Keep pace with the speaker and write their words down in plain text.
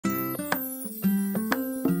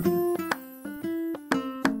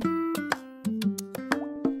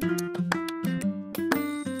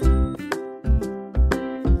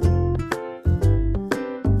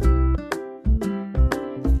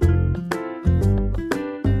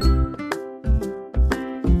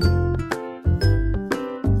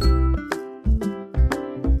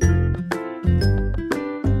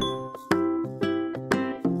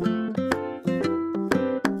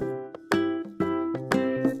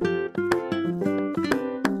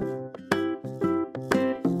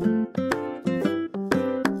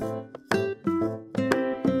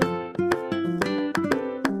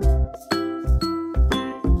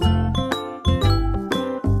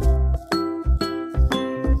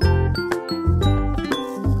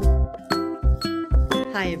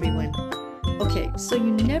Hi everyone. Okay, so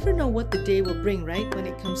you never know what the day will bring, right, when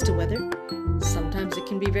it comes to weather? Sometimes it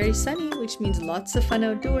can be very sunny, which means lots of fun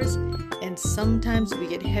outdoors, and sometimes we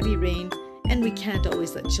get heavy rain and we can't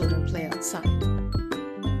always let children play outside.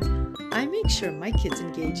 I make sure my kids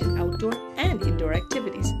engage in outdoor and indoor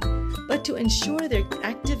activities, but to ensure they're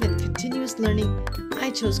active and continuous learning,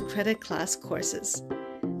 I chose Creta class courses.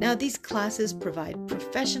 Now, these classes provide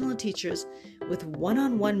professional teachers with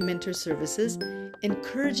one-on-one mentor services,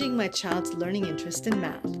 encouraging my child's learning interest in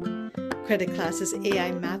math. Creta classes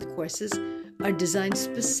AI math courses are designed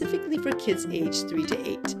specifically for kids aged 3 to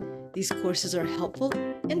 8. These courses are helpful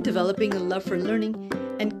in developing a love for learning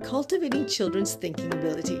and cultivating children's thinking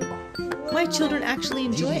ability. My children actually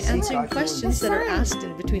enjoy answering questions that are asked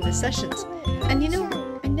in between the sessions. And you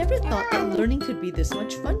know, I never thought that learning could be this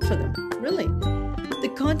much fun for them, really. The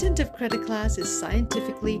content of Creta class is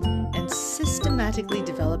scientifically and systematically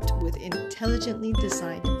developed with intelligently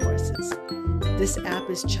designed courses. This app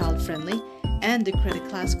is child-friendly, and the Creta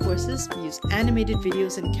class courses use animated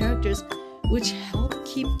videos and characters which help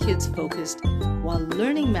keep kids focused while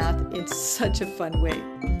learning math in such a fun way.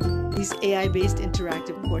 These AI-based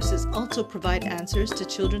interactive courses also provide answers to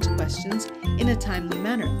children's questions in a timely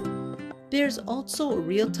manner. There's also a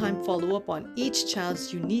real-time follow-up on each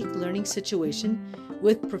child's unique learning situation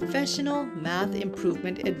with professional math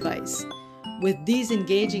improvement advice. With these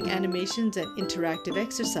engaging animations and interactive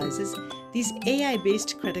exercises, these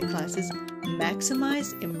AI-based Creta classes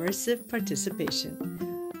maximize immersive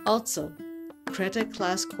participation. Also, Creta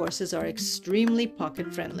class courses are extremely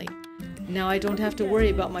pocket-friendly. Now I don't have to worry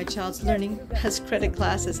about my child's learning, as Creta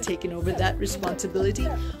class has taken over that responsibility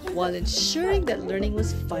while ensuring that learning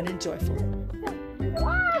was fun and joyful.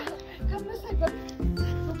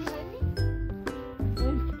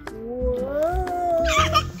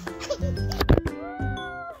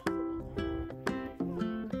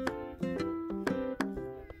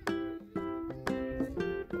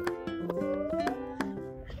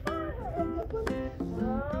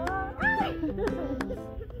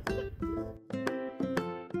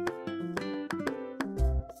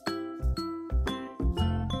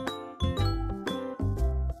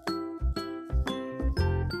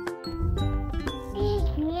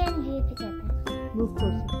 Move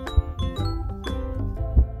closer.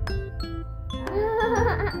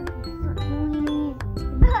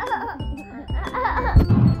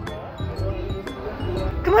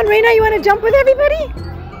 Come on, Reina, you want to jump with everybody?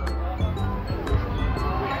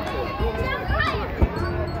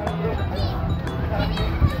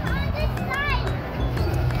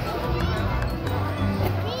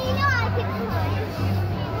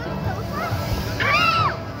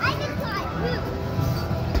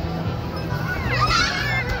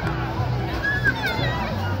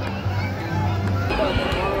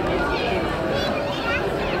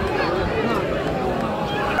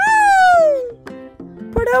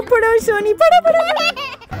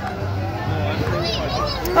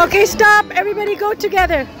 Okay, stop. Everybody go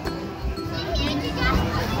together.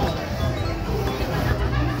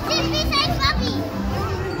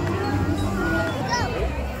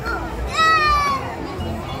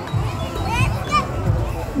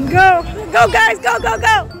 Go. Go, guys. Go, go,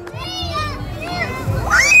 go.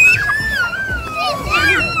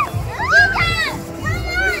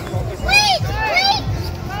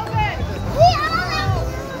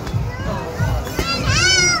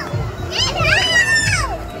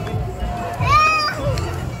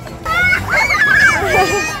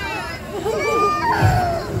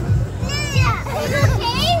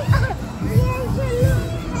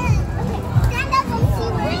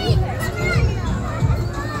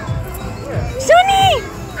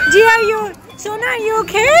 Sona, are you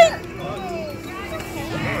okay?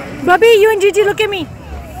 Bobby, you and Gigi, look at me.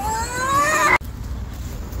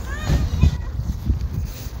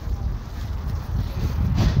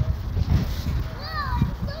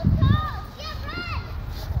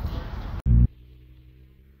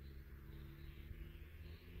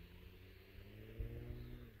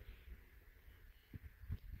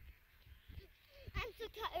 I'm so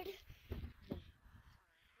tired.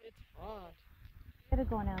 It's hot. Gotta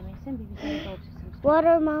go now, Mason, because you gotta go to some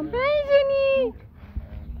Water, Mom. Hi, Jenny.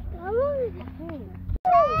 Okay.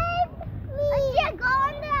 I can't go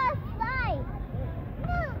on the slide.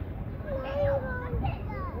 No.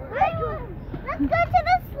 Let's go to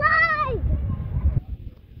the slide.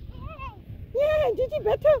 Yeah, Gigi,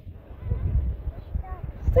 better.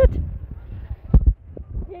 Sit.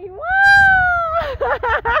 Yay, wow!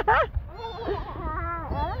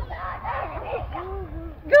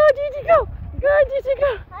 Go, Gigi, go. Go, Gigi,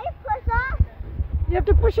 go. You have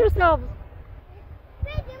to push yourselves.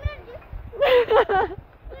 Wait a minute.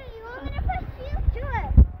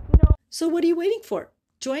 So what are you waiting for?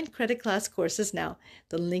 Join Creta class courses now.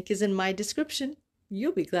 The link is in my description.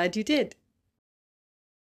 You'll be glad you did.